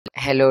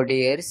Hello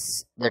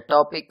dears, the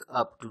topic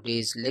of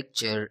today's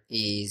lecture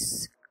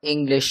is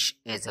English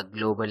as a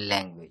global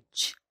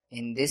language.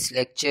 In this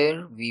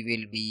lecture, we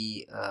will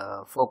be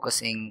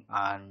focusing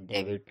on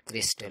David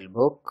Crystal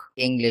book,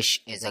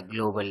 English as a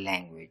Global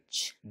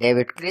Language.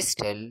 David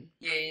Crystal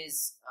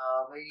is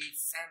a very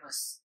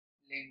famous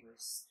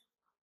linguist.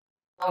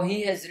 Now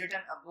he has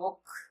written a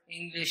book,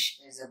 English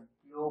as a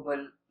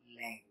Global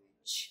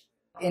Language.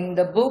 In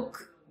the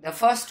book, the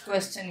first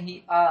question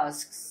he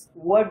asks,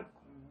 what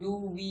do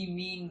we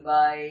mean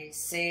by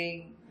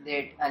saying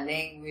that a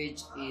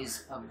language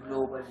is a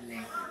global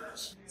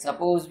language?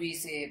 Suppose we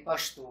say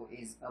Pashto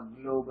is a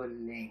global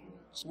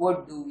language.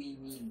 What do we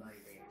mean by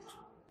that?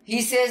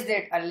 He says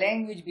that a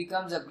language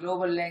becomes a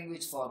global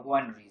language for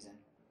one reason: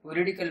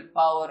 political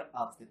power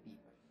of the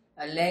people.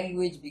 A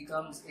language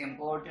becomes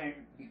important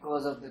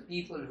because of the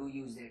people who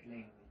use that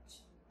language.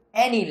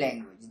 Any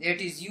language that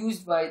is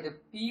used by the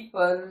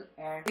people,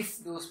 and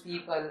if those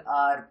people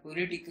are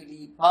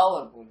politically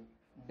powerful,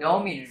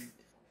 dominant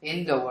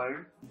in the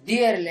world,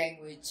 their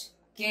language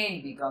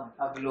can become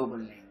a global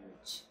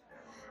language.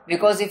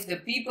 Because if the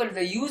people,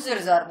 the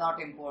users are not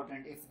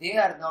important, if they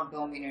are not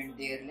dominant,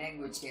 their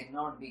language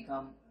cannot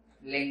become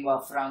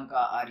lingua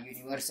franca or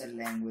universal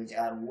language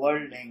or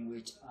world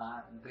language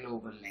or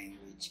global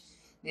language.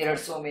 There are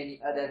so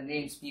many other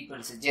names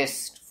people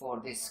suggest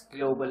for this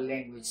global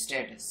language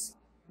status.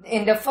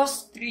 In the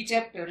first 3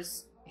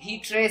 chapters, he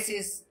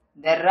traces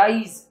the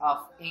rise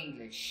of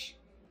English.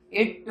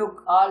 It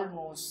took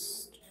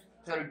almost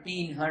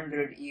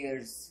 1300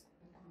 years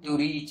to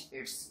reach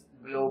its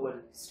global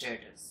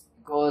status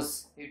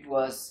because it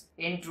was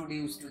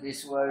introduced to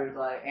this world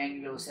by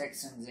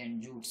Anglo-Saxons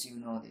and Jutes, you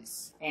know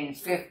this, in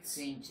 5th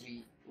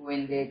century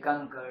when they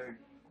conquered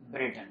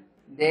Britain.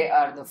 They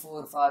are the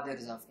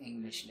forefathers of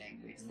English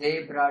language.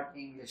 They brought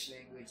English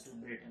language to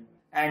Britain,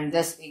 and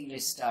thus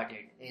English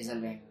started as a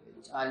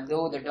language,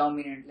 although the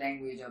dominant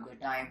language of the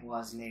time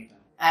was later.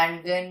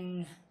 And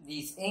then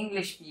these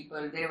English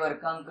people, they were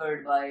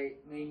conquered by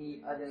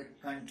many other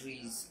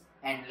countries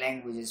and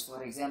languages.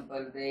 For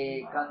example,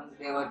 they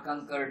were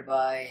conquered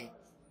by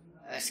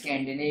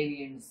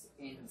Scandinavians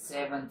in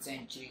 7th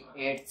century,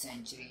 8th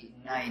century,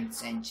 9th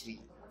century.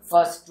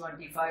 First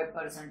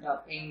 25% of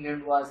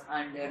England was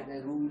under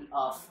the rule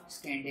of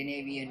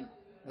Scandinavian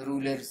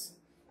rulers,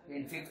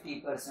 then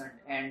 50%,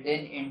 and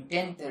then in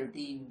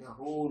 1013 the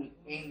whole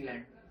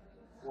England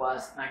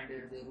was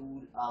under the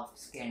rule of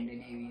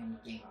Scandinavian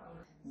king.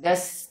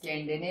 Thus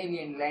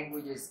Scandinavian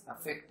languages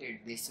affected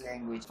this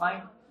language.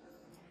 Fine.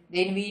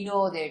 Then we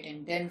know that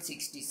in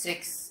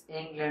 1066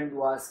 England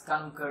was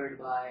conquered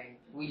by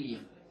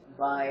William,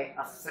 by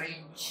a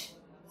French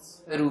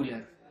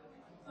ruler.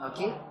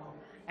 Okay?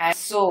 And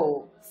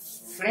so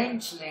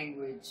French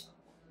language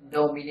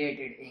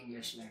dominated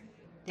English language.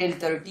 Till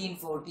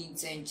 13th, 14th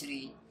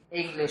century,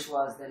 English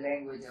was the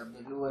language of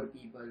the lower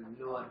people,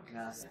 lower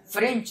class.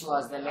 French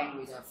was the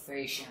language of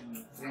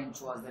fashion, French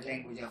was the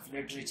language of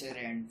literature,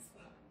 and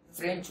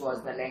French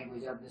was the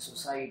language of the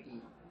society,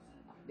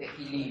 the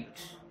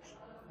elite.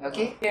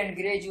 Okay? And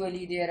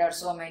gradually there are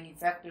so many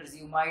factors,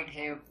 you might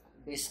have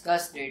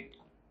discussed it,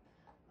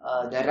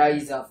 the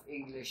rise of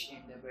English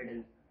in the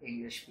Middle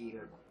English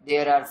period.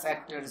 There are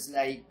factors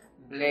like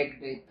Black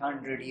Death,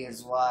 100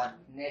 Years' War,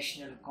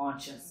 national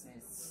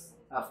consciousness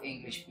of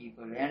English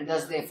people, and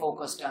thus they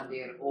focused on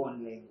their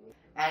own language.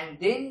 And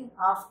then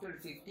after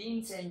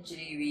 15th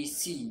century we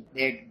see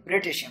that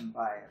British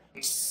Empire,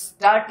 it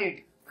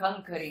started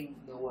conquering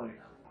the world.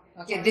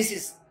 Okay, this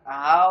is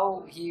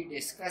how he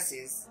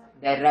discusses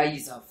the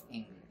rise of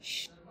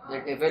English, the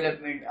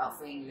development of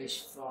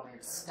English from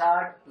its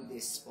start to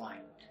this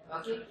point.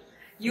 Okay,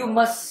 you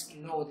must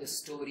know the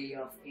story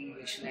of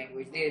English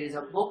language. There is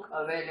a book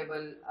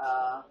available,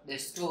 the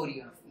story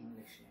of English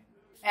language.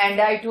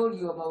 And I told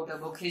you about a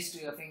book,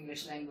 History of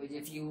English Language.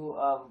 If you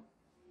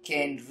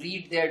can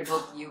read that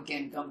book, you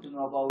can come to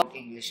know about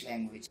English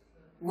language.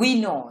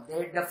 We know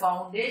that the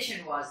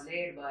foundation was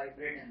laid by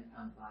Britain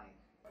Empire.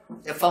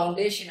 The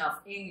foundation of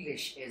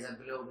English as a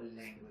global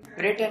language.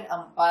 Britain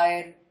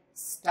Empire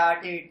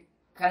started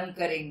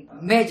conquering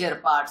major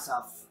parts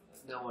of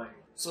the world.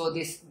 So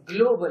this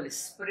global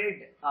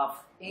spread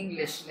of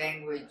English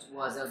language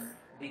was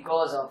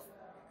because of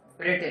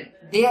Britain.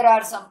 There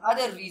are some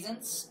other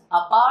reasons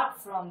apart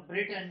from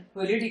Britain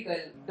political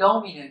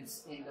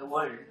dominance in the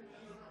world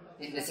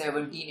in the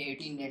 17th,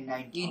 18th and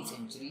 19th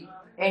century.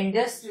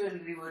 Industrial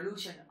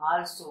revolution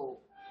also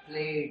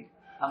played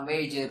a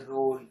major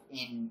role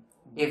in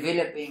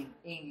developing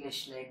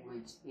English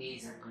language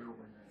as a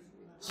global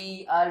language.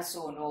 We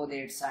also know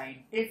that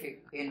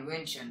scientific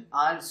invention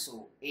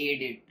also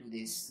aided to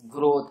this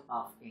growth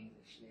of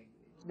English language.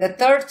 The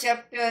 3rd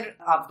chapter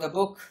of the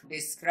book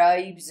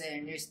describes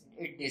and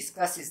it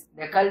discusses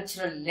the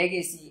cultural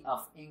legacy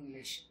of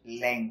English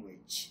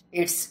language,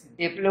 its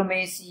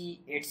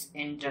diplomacy, its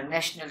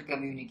international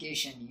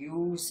communication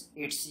use,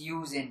 its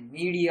use in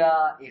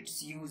media,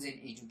 its use in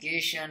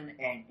education,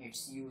 and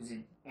its use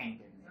in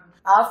internet.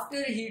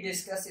 After he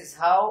discusses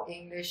how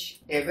English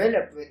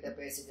developed with the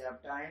passage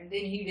of time,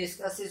 then he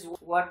discusses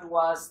what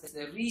was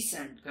the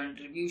recent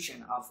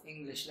contribution of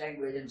English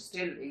language, and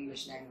still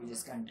English language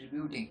is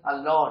contributing a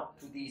lot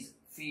to these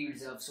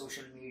fields of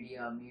social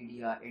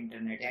media,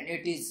 internet, and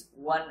it is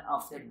one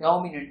of the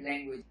dominant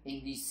language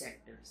in these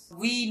sectors.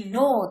 We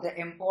know the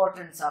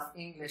importance of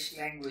English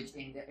language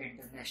in the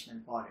international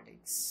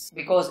politics,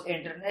 because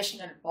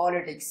international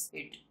politics,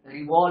 it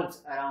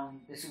revolves around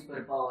the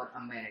superpower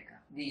America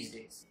these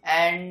days,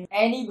 and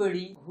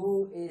anybody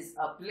who is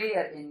a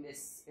player in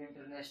this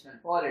international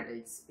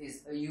politics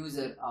is a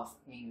user of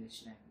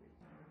English language.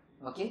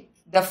 Okay.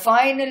 The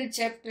final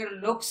chapter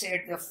looks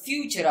at the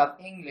future of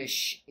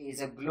English as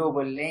a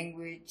global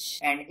language,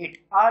 and it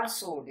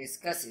also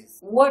discusses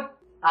what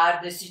are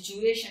the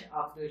situation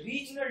of the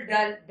regional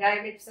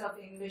dialects of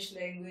English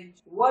language,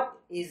 what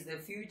is the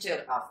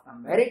future of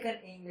American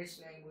English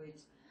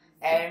language,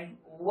 and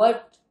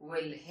what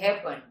will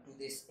happen to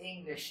this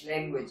English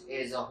language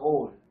as a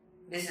whole.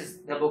 This is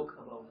the book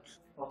about.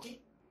 Okay.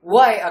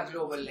 Why a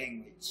global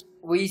language?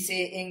 We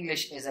say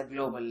English is a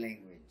global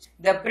language.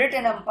 The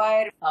Britain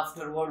Empire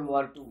after World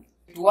War II,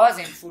 it was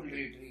in full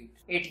retreat.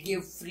 It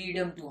gave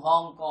freedom to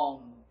Hong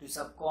Kong, to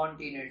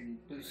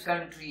subcontinent, to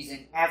countries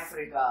in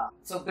Africa.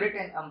 So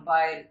Britain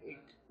Empire, it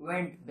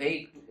went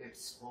back to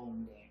its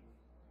homeland.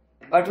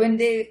 But when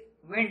they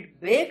went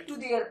back to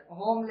their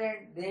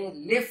homeland, they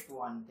left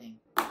one thing,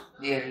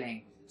 their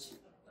language.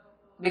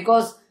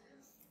 Because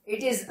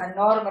it is a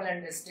normal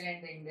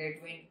understanding that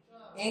when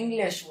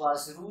English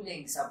was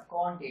ruling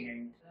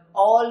subcontinent,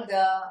 all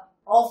the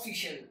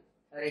official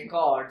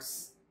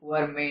records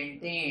were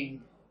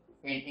maintained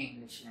in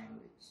English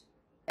language.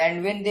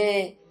 And when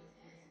they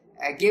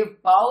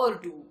give power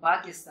to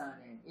Pakistan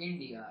and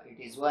India, it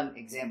is one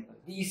example.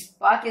 These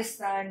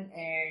Pakistan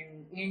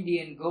and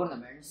Indian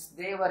governments,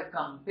 they were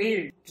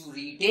compelled to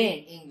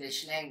retain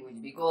English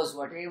language because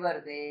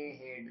whatever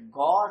they had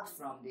got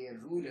from their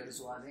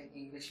rulers was in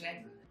English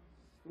language.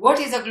 What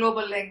is a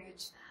global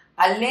language?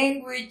 A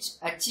language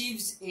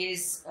achieves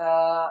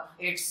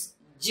its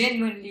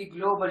genuinely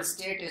global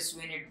status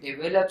when it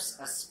develops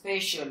a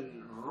special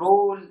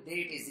role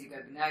that is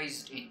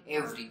recognized in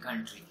every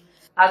country.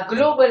 A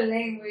global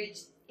language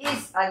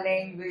is a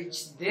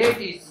language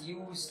that is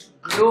used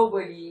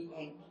globally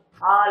in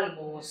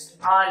almost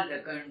all the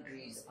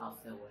countries of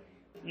the world.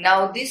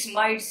 Now this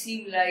might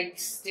seem like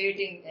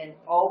stating an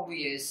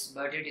obvious,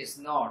 but it is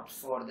not,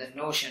 for the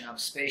notion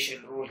of special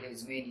role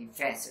has many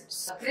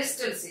facets.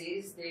 Crystal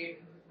says that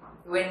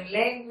when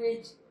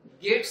language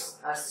gets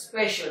a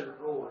special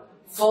role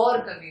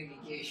for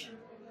communication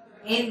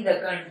in the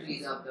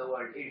countries of the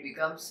world, it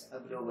becomes a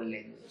global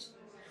language.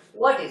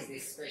 What is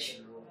this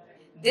special role?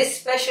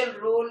 This special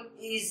role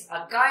is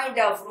a kind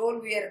of role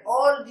where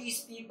all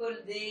these people,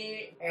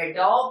 they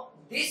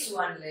adopt this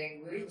one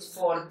language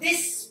for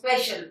this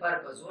special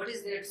purpose. What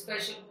is that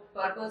special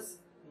purpose?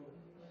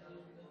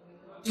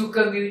 To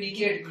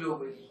communicate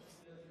globally.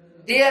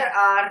 There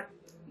are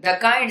the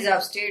kinds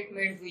of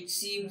statement which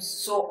seems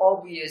so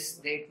obvious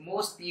that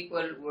most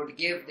people would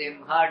give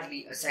them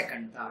hardly a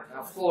second thought.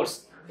 Of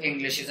course,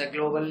 English is a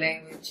global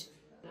language.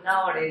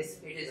 Nowadays,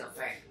 it is a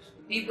fact.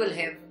 People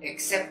have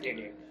accepted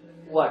it.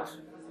 What?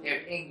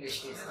 That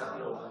English is a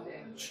global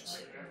language.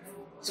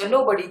 So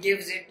nobody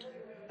gives it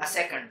a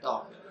second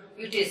thought.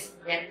 It is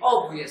an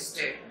obvious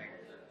statement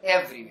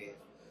everywhere.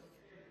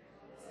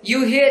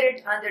 You hear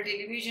it on the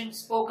television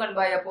spoken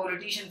by a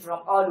politician from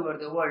all over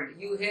the world.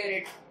 You hear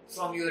it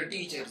from your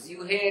teachers.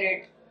 You hear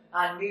it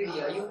on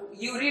media.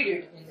 You read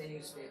it in the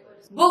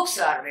newspapers. Books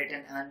are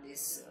written on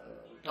this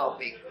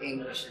topic,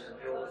 English is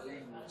a global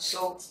language.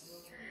 So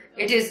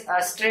it is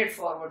a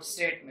straightforward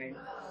statement.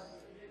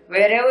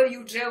 Wherever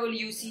you travel,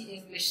 you see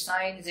English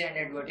signs and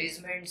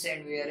advertisements,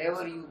 and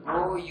wherever you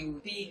go,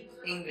 you speak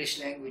English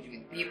language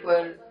with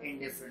people in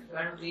different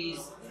countries.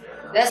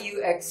 Thus,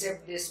 you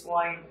accept this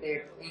point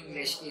that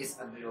English is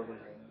a global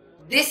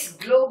language. This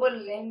global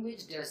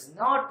language does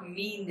not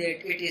mean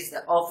that it is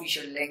the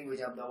official language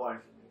of the world.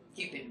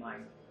 Keep in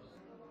mind.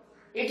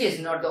 It is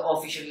not the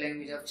official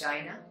language of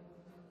China.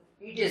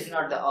 It is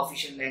not the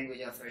official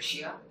language of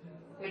Russia.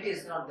 It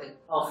is not the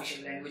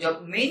official language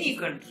of many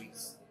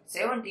countries.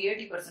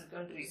 70-80%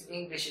 countries,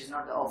 English is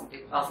not the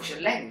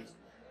official language,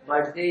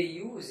 but they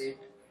use it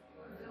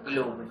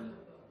globally.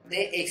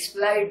 They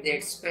exploit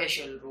that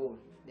special role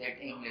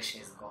that English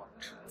has got.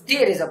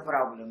 There is a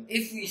problem.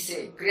 If we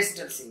say,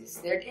 Crystal says,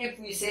 that if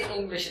we say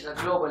English is a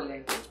global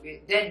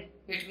language, then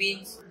it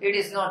means it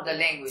is not the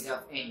language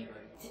of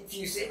anybody. If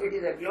you say it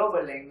is a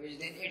global language,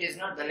 then it is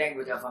not the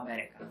language of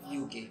America,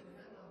 UK.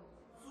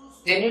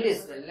 Then it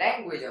is the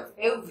language of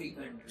every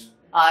country,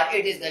 or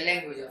it is the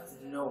language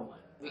of no one,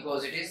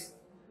 because it is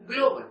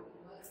global.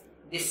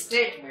 This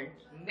statement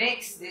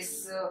makes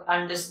this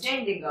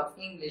understanding of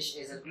English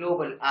as a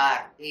global or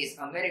as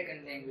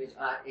American language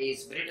or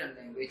as Britain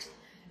language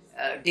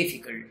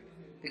difficult,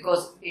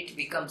 because it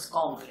becomes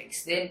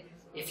complex. Then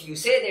if you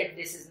say that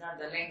this is not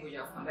the language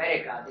of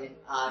America, then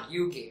or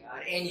UK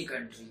or any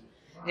country,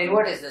 then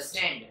what is the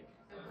standard?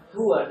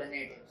 Who are the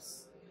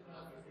natives?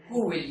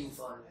 who will you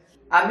follow?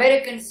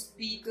 American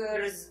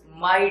speakers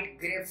might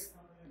gripe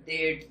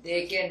that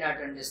they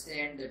cannot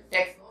understand the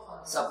tech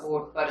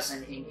support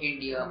person in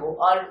India who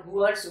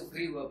also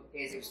grew up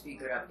as a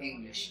speaker of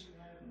English.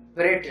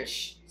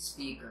 British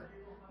speaker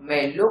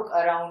may look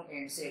around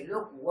and say,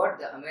 look what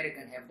the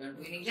American have done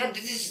to English. Yeah,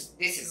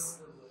 this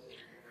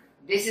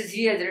is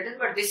he has written,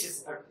 but this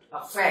is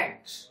a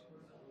fact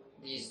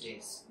these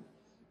days.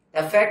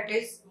 The fact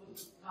is,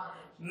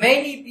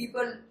 many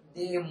people,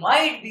 they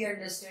might be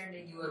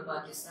understanding your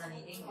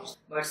Pakistani English,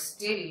 but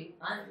still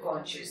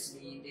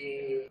unconsciously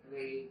they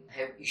will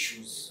have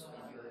issues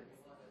with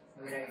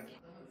your variety.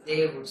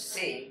 They would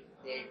say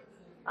that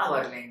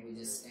our language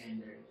is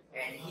standard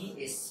and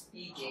he is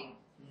speaking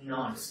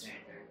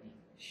non-standard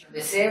English.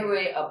 The same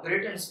way a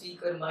Briton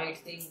speaker might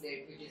think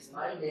that it is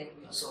my language,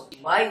 so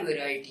my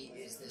variety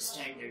is the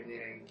standard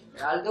variety.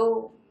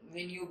 Although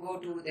when you go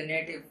to the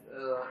native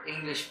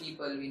English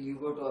people, when you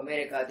go to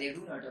America, they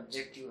do not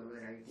object to your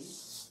variety.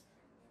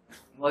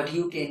 But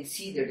you can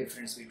see the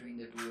difference between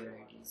the two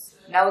varieties.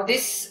 Now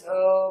this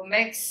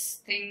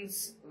makes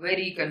things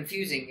very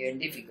confusing and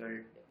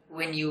difficult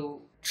when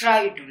you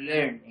try to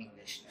learn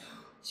English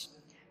language.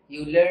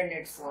 You learn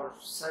it for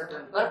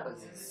certain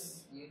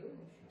purposes. You know,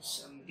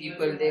 some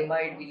people, they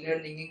might be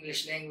learning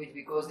English language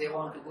because they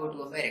want to go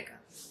to America.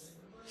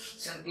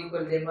 Some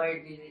people, they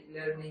might be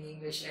learning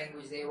English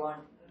language, they want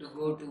to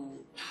go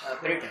to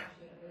Britain.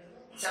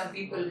 Some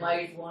people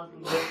might want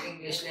to learn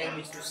English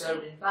language to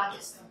serve in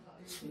Pakistan.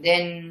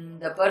 Then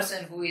the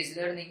person who is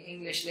learning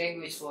English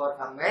language for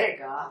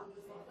America,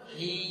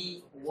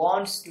 he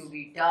wants to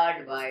be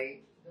taught by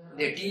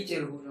the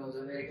teacher who knows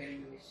American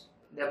English.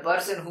 The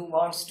person who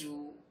wants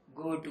to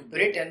go to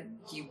Britain,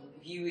 he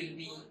will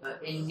be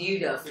in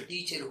need of a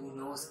teacher who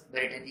knows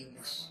Britain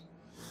English.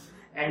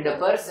 And the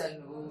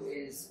person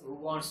who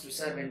wants to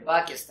serve in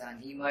Pakistan,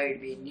 he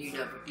might be in need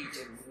of a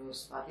teacher who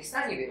knows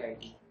Pakistani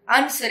variety.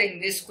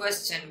 Answering this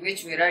question,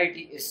 which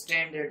variety is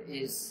standard,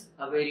 is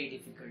a very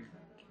difficult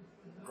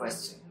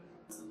question.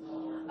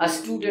 A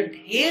student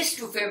has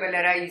to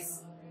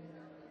familiarize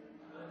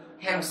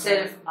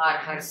himself or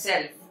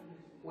herself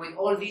with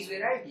all these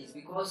varieties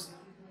because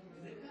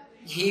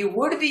he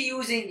would be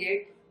using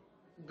it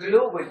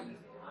globally.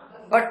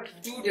 But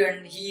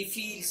student, he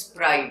feels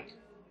pride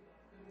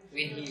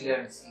when he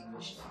learns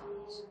English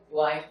language.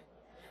 Why?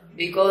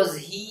 Because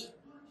he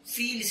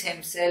feels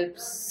himself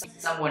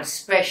someone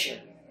special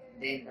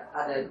than the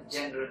other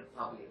general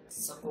public.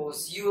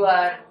 Suppose you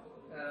are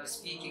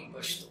speaking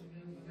Pashto.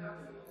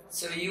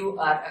 So you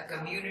are a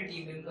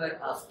community member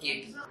of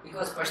KP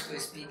because Pashto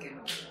is spoken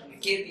in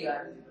KP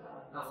or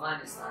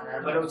Afghanistan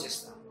or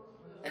Balochistan,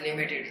 a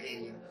limited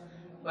area.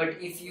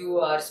 But if you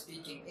are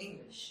speaking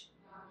English,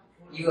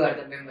 you are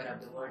the member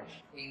of the world.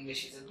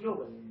 English is a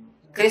global language.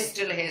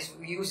 Crystal has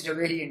used a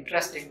very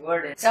interesting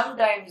word. And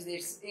sometimes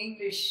this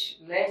English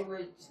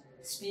language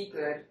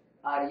speaker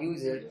or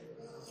user,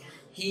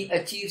 he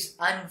achieves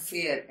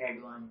unfair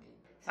advantage.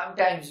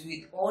 Sometimes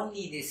with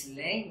only this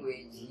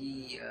language,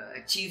 he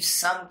achieves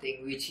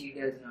something which he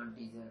does not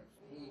deserve.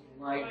 He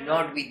might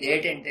not be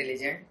that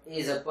intelligent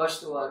as a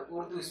Pashto or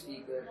Urdu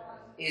speaker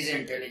is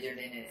intelligent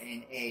in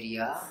an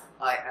area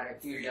or a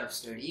field of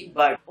study,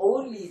 but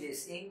only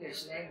this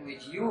English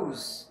language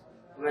use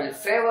will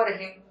favor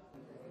him.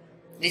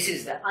 This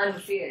is the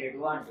unfair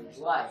advantage.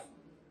 Why?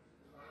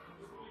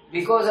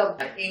 Because of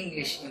the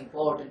English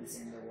importance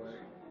in the world.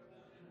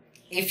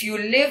 If you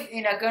live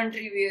in a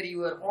country where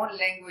your own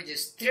language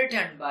is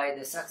threatened by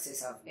the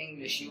success of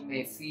English, you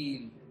may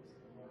feel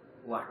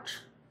what?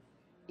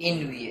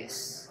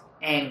 Envious,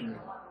 angry.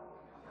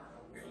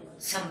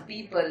 Some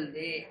people,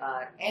 they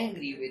are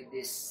angry with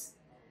this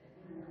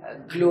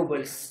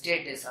global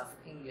status of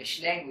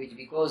English language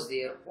because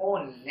their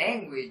own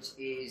language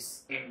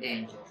is in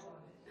danger.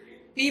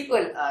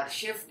 People are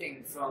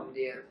shifting from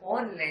their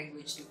own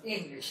language to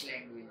English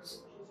language.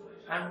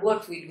 And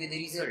what will be the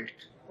result?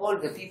 All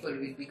the people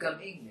will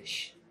become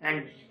English.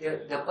 And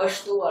the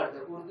Pashto or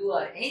the Urdu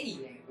or any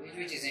language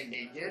which is in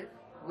danger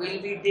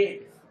will be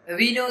dead.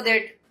 We know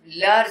that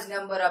large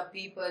number of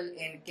people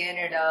in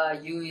Canada,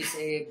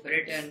 USA,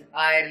 Britain,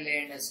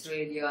 Ireland,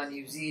 Australia,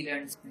 New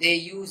Zealand, they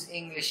use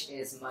English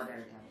as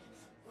mother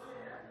tongue.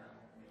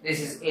 This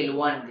is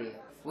L1 there.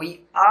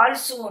 We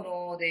also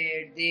know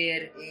that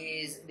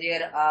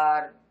there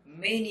are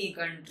many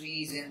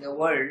countries in the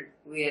world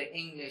where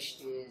English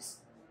is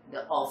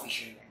the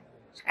official language.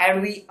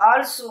 And we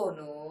also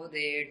know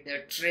that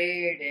the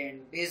trade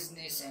and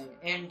business and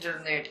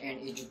internet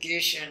and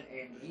education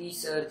and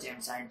research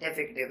and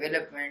scientific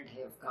development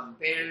have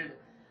compelled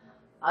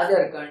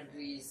other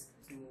countries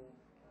to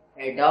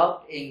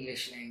adopt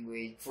English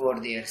language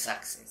for their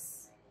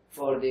success,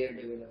 for their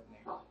development.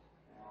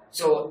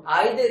 So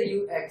either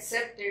you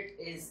accept it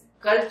as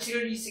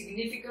culturally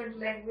significant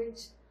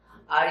language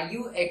or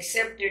you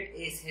accept it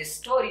as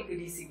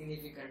historically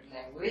significant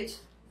language,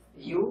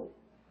 you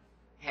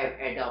have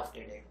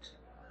adopted it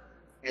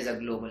as a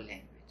global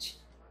language,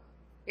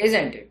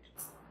 isn't it?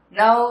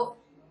 Now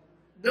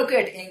look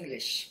at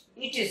English.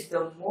 It is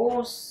the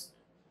most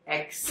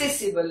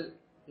accessible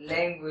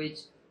language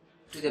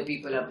to the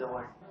people of the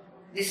world.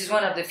 This is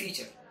one of the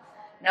features.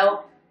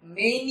 Now,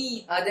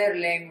 many other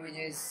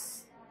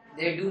languages,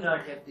 they do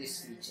not have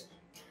this feature.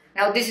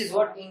 Now, this is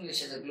what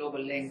English as a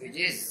global language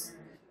is.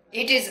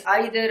 It is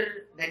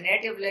either the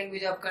native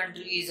language of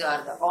countries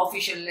or the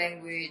official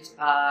language,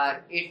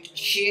 or it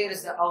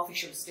shares the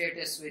official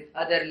status with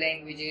other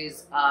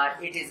languages, or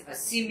it is a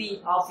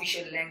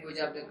semi-official language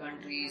of the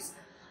countries,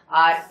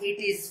 or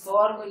it is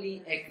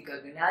formally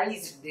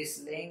recognized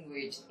this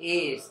language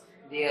as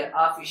their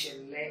official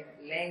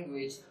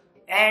language,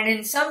 and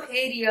in some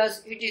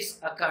areas it is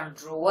a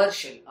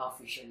controversial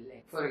official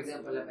language. For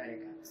example,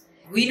 America.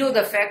 We know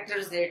the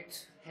factors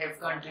that have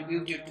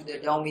contributed to the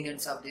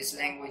dominance of this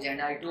language,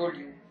 and I told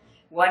you,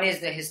 one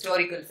is the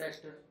historical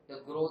factor, the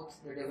growth,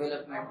 the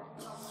development.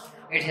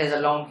 It has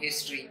a long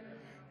history.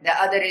 The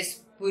other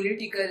is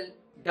political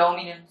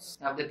dominance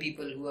of the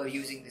people who are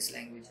using this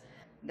language.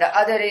 The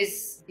other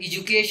is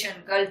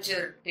education,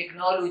 culture,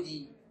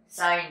 technology,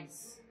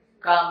 science,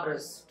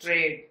 commerce,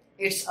 trade,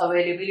 its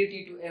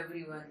availability to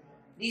everyone.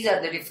 These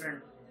are the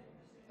different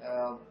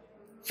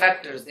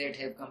factors that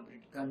have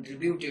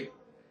contributed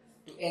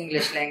to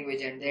English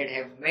language and that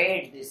have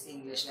made this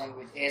English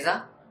language as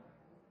a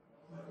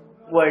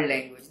world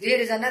language. There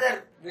is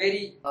another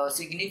very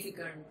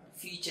significant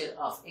feature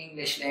of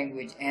English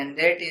language, and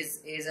that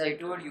is, as I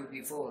told you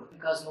before,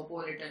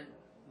 cosmopolitan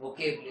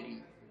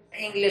vocabulary.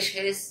 English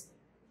has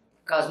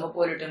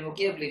cosmopolitan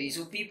vocabulary,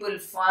 so people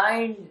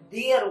find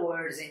their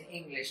words in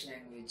English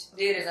language.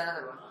 There is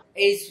another one.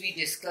 As we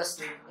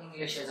discussed in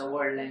English as a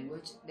world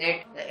language,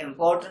 that the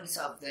importance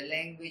of the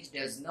language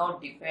does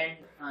not depend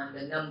on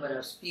the number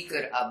of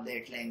speakers of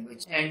that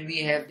language. And we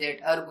have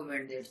that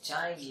argument that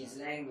Chinese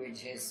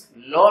language has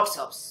lots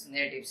of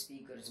native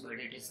speakers, but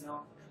it is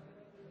not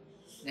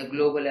the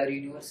global or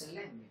universal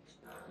language.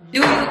 Do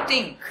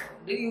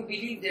you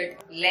believe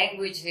that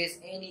language has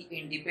any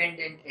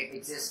independent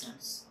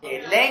existence?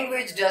 A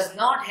language does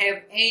not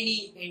have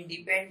any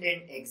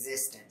independent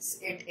existence.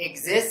 It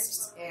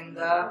exists in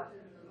the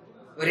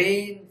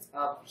brains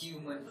of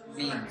human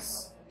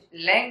beings.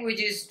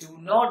 Languages do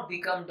not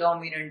become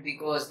dominant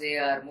because they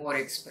are more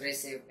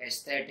expressive,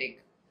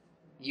 aesthetic,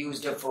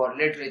 used for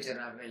literature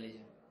or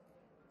religion.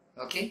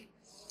 Okay?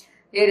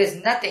 There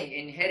is nothing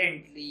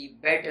inherently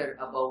better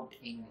about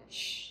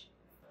English.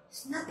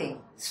 It's nothing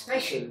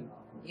special.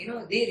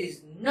 There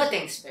is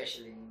nothing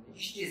special in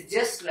English. It is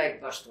just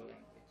like Pashto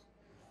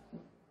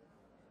language.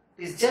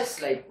 It is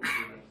just like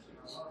Urdu language.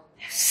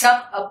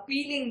 Some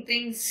appealing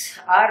things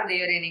are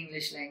there in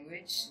English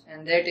language,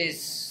 and that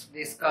is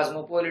this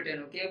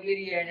cosmopolitan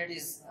vocabulary, and it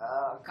is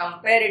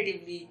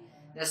comparatively,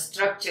 the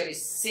structure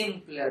is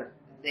simpler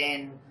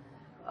than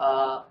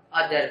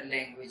other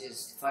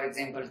languages. For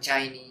example,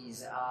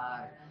 Chinese,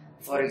 or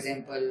for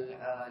example,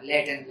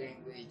 Latin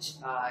language,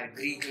 or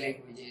Greek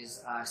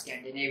languages, or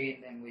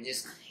Scandinavian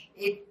languages.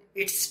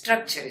 Its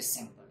structure is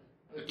simple.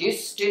 It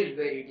is still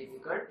very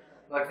difficult,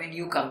 but when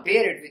you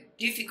compare it with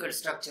difficult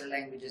structural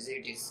languages,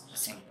 it is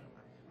simple.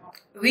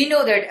 We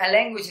know that a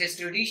language has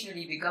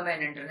traditionally become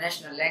an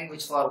international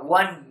language for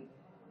one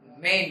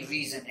main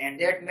reason, and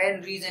that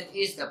main reason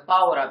is the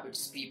power of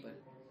its people,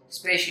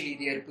 especially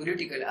their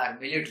political or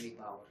military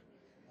power.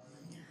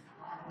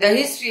 The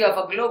history of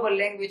a global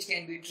language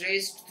can be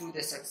traced through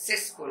the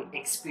successful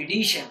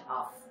expedition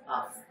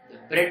of the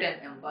Britain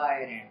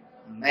Empire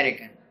and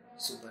American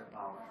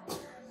superpower.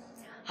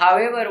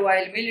 However,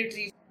 while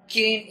military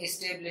can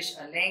establish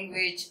a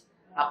language,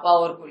 a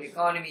powerful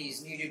economy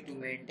is needed to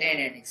maintain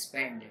and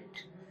expand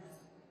it.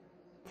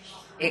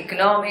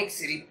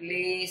 Economics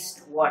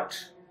replaced what?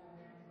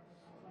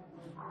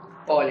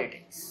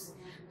 Politics.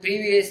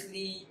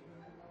 Previously,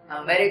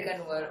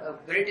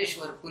 British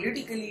were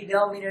politically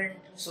dominant,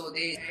 so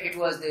it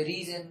was the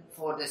reason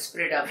for the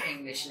spread of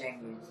English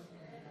language.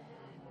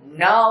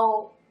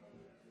 Now,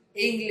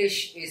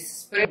 English is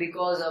spread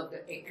because of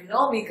the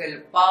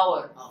economical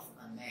power of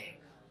America.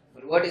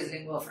 But what is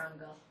lingua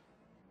franca?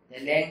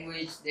 The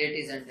language that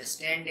is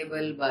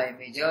understandable by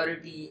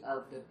majority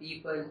of the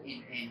people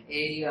in an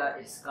area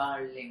is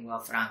called lingua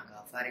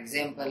franca. For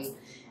example,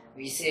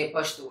 we say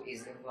Pashto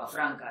is lingua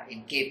franca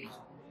in KP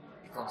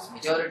because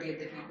majority of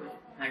the people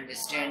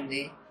understand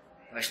the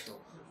Pashto.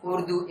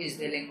 Urdu is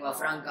the lingua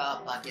franca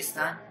of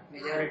Pakistan.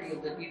 Majority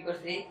of the people,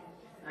 they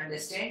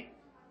understand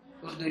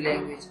Urdu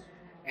language.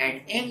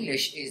 And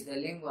English is the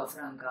lingua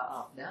franca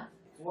of the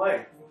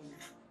world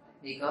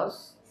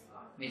because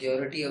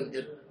majority of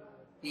the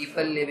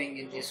people living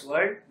in this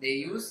world, they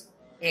use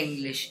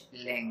English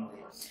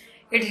language.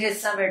 It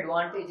has some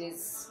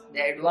advantages.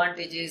 The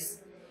advantages,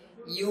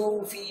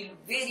 you feel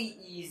very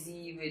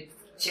easy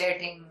with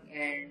chatting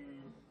and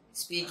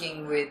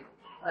speaking with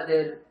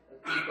other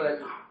people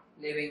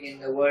living in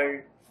the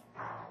world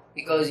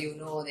because you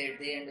know that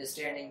they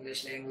understand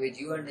English language,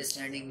 you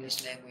understand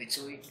English language,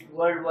 so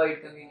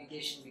worldwide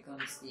communication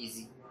becomes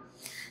easy.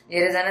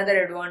 There is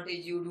another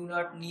advantage, you do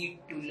not need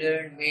to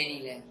learn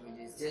many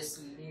languages,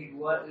 just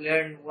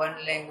learn one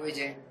language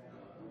and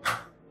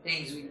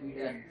things will be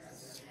done.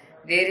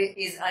 There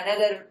is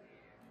another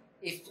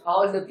If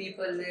all the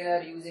people they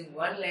are using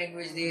one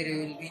language, there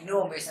will be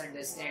no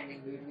misunderstanding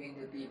between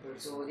the people.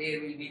 So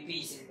there will be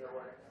peace in the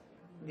world.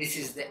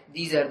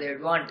 These are the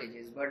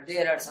advantages, but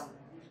there are some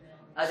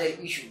other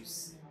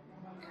issues.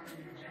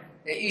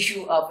 The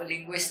issue of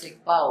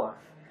linguistic power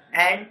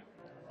and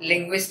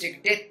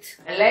linguistic death.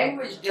 A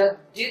language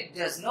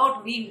does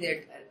not mean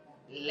that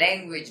a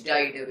language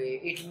died away.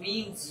 It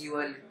means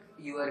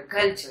your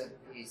culture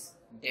is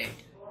dead.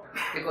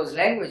 Because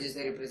language is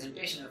the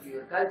representation of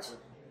your culture.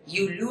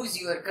 You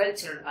lose your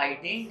cultural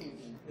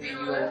identity when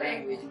your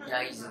language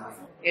dies away.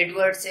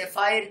 Edward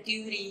Sapir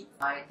theory,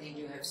 I think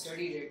you have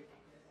studied it.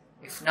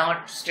 If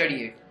not,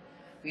 study it.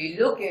 We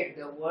look at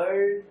the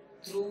world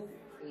through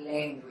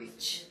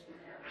language.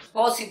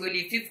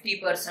 Possibly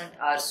 50%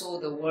 or so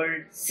the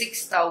world,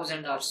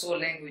 6,000 or so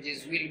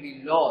languages will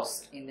be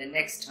lost in the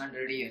next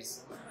 100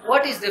 years.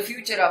 What is the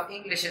future of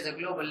English as a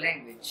global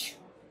language?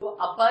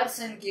 A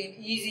person can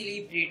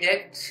easily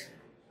predict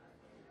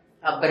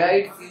a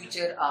bright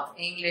future of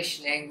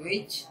English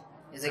language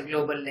as a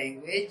global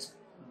language,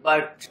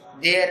 but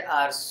there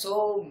are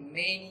so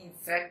many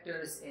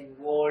factors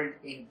involved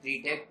in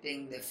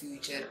predicting the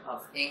future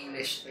of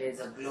English as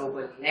a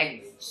global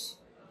language.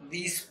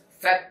 These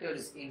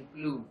factors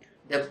include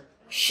the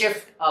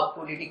shift of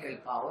political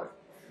power,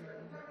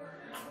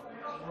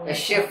 the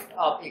shift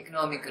of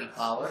economical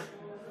power,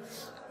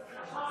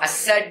 a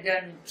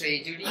sudden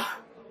tragedy,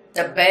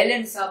 the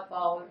balance of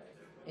power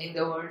in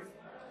the world,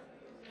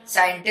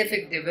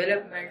 scientific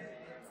development,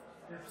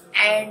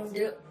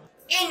 and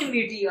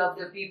enmity of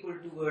the people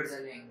towards a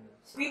language.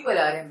 People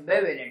are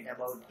ambivalent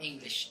about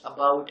English,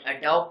 about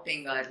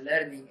adopting or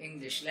learning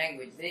English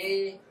language.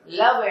 They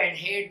love and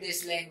hate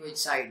this language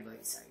side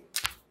by side.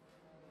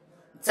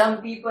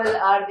 Some people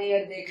are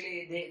there,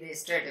 they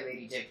straight away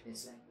reject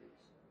this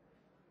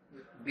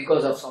language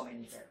because of so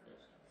many factors.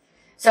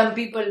 Some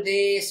people,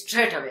 they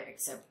straight away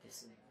accept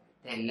this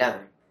language. They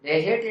love it.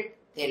 They hate it,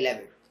 they love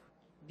it.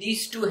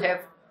 These two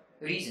have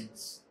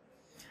reasons.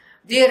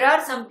 There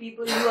are some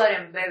people who are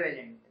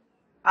ambivalent.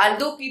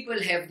 Although people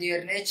have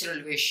their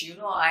natural wish,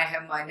 I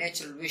have my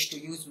natural wish to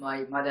use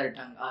my mother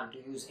tongue or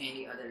to use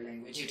any other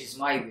language. It is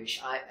my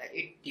wish.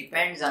 It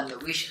depends on the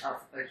wish of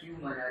a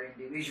human or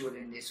individual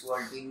in this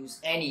world to use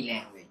any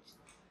language.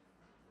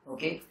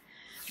 Okay?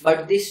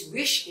 But this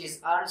wish is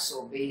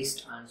also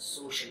based on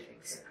social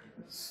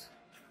acceptance.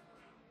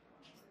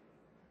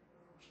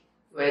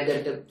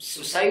 Whether the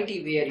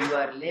society where you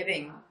are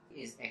living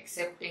is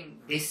accepting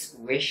this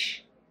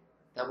wish,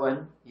 the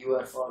one you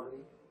are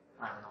following,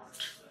 or not.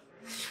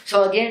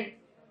 So again,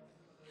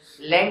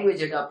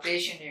 language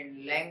adaptation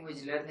and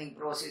language learning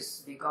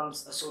process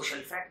becomes a social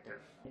factor.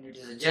 And it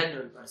is a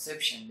general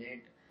perception that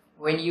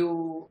when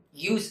you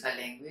use a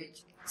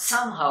language,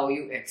 somehow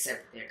you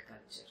accept that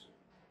culture.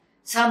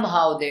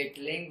 Somehow that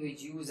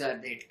language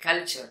user, that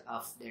culture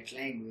of that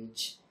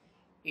language,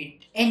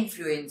 it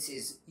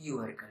influences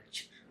your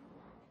culture.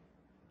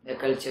 The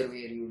culture where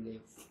you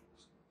live.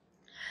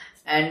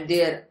 And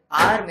there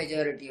are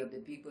majority of the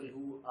people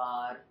who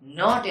are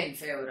not in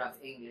favor of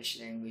English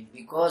language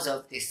because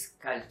of this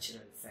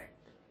cultural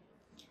factor.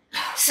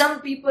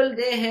 Some people,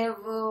 they have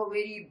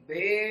very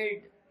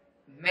bad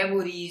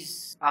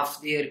memories of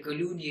their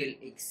colonial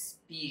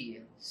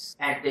experience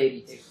and they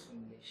reject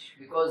English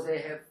because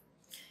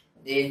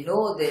they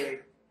know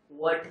that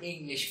what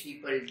English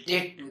people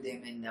did to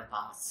them in the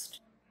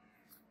past.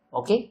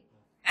 Okay?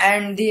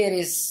 And there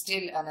is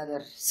still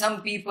another,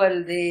 some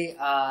people, they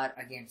are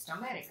against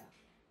America.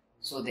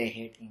 So they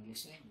hate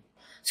English language.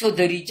 So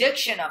the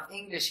rejection of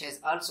English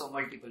has also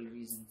multiple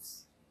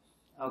reasons.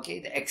 Okay,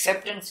 the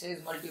acceptance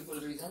has multiple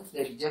reasons, the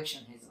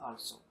rejection has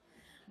also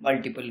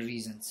multiple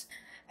reasons.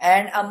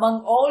 And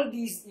among all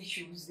these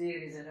issues, there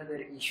is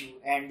another issue,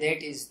 and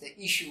that is the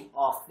issue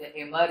of the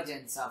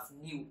emergence of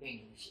new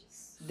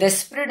Englishes. The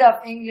spread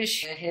of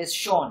English has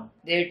shown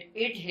that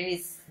it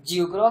has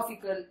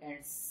geographical and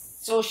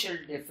social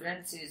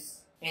differences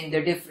in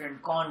the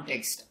different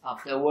context of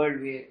the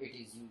world where it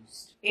is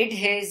used. It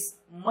has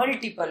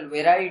multiple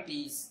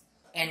varieties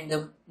in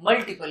the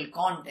multiple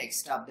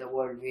context of the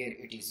world where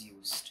it is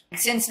used.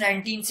 Since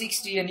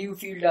 1960, a new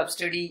field of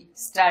study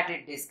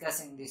started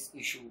discussing this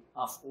issue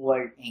of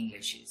world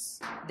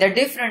Englishes. The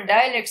different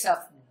dialects of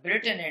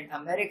Britain and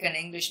American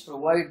English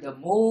provide the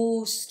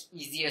most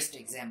easiest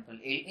example.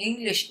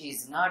 English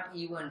is not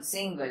even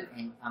single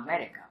in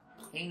America.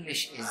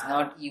 English is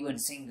not even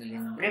single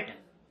in Britain.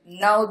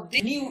 Now,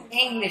 the new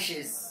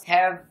Englishes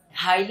have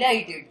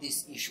highlighted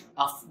this issue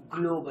of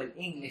global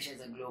English as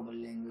a global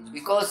language,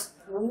 because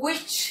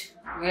which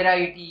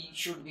variety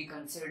should be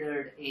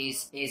considered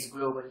as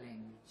global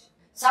language?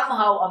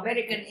 Somehow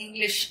American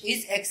English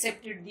is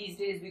accepted these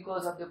days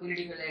because of the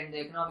political and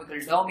the economical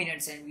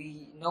dominance, and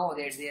we know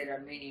that there are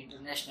many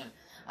international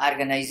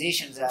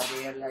organizations are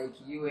there like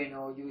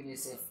UNO,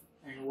 UNICEF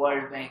and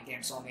World Bank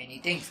and so many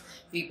things.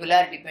 People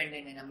are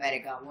dependent in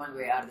America one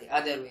way or the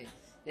other way.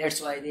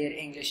 That's why their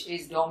English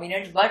is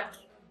dominant, but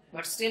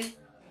still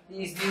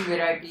these new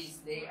varieties,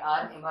 they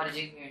are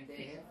emerging and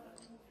they have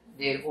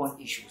their own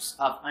issues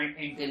of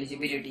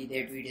unintelligibility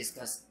that we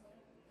discussed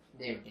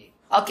that day.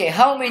 Okay,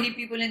 how many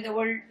people in the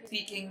world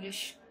speak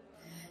English?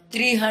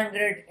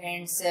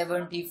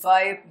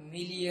 375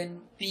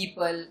 million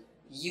people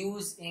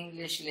use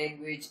English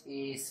language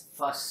as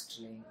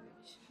first language.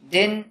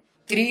 Then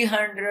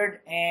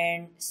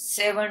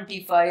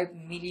 375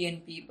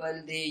 million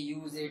people, they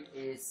use it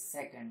as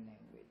second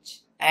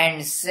language.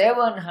 And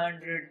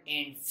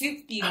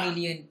 750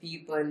 million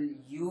people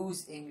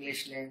use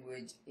English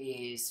language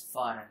as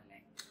foreign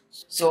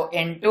language. So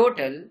in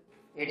total,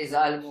 it is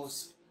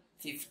almost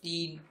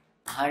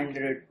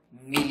 1500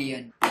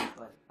 million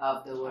people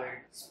of the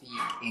world speak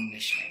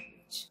English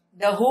language.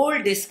 The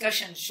whole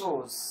discussion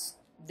shows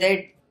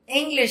that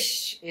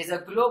English as a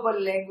global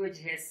language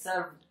has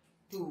served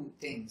two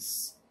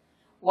things.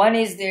 One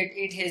is that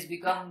it has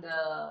become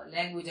the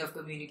language of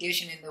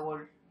communication in the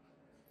world.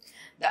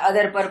 The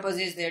other purpose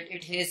is that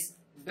it has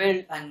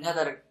built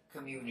another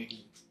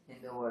community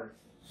in the world.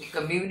 The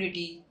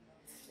community,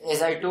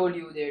 as I told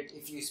you, that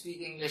if you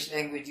speak English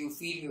language, you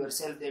feel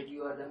yourself that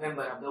you are the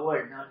member of the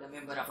world, not the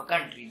member of a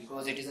country,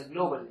 because it is a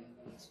global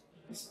language.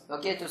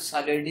 Okay, so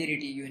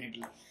solidarity,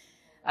 unity,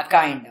 a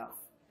kind of.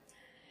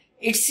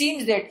 It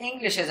seems that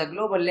English as a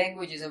global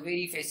language is a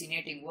very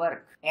fascinating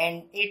work,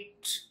 and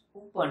it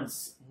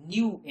opens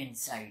new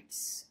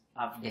insights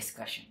of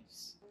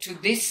discussions. To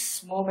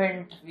this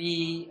moment,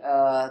 we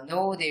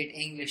know that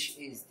English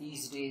is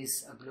these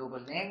days a global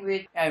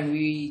language, and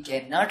we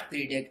cannot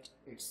predict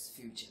its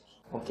future.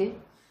 Okay?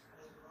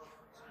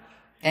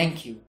 Thank you.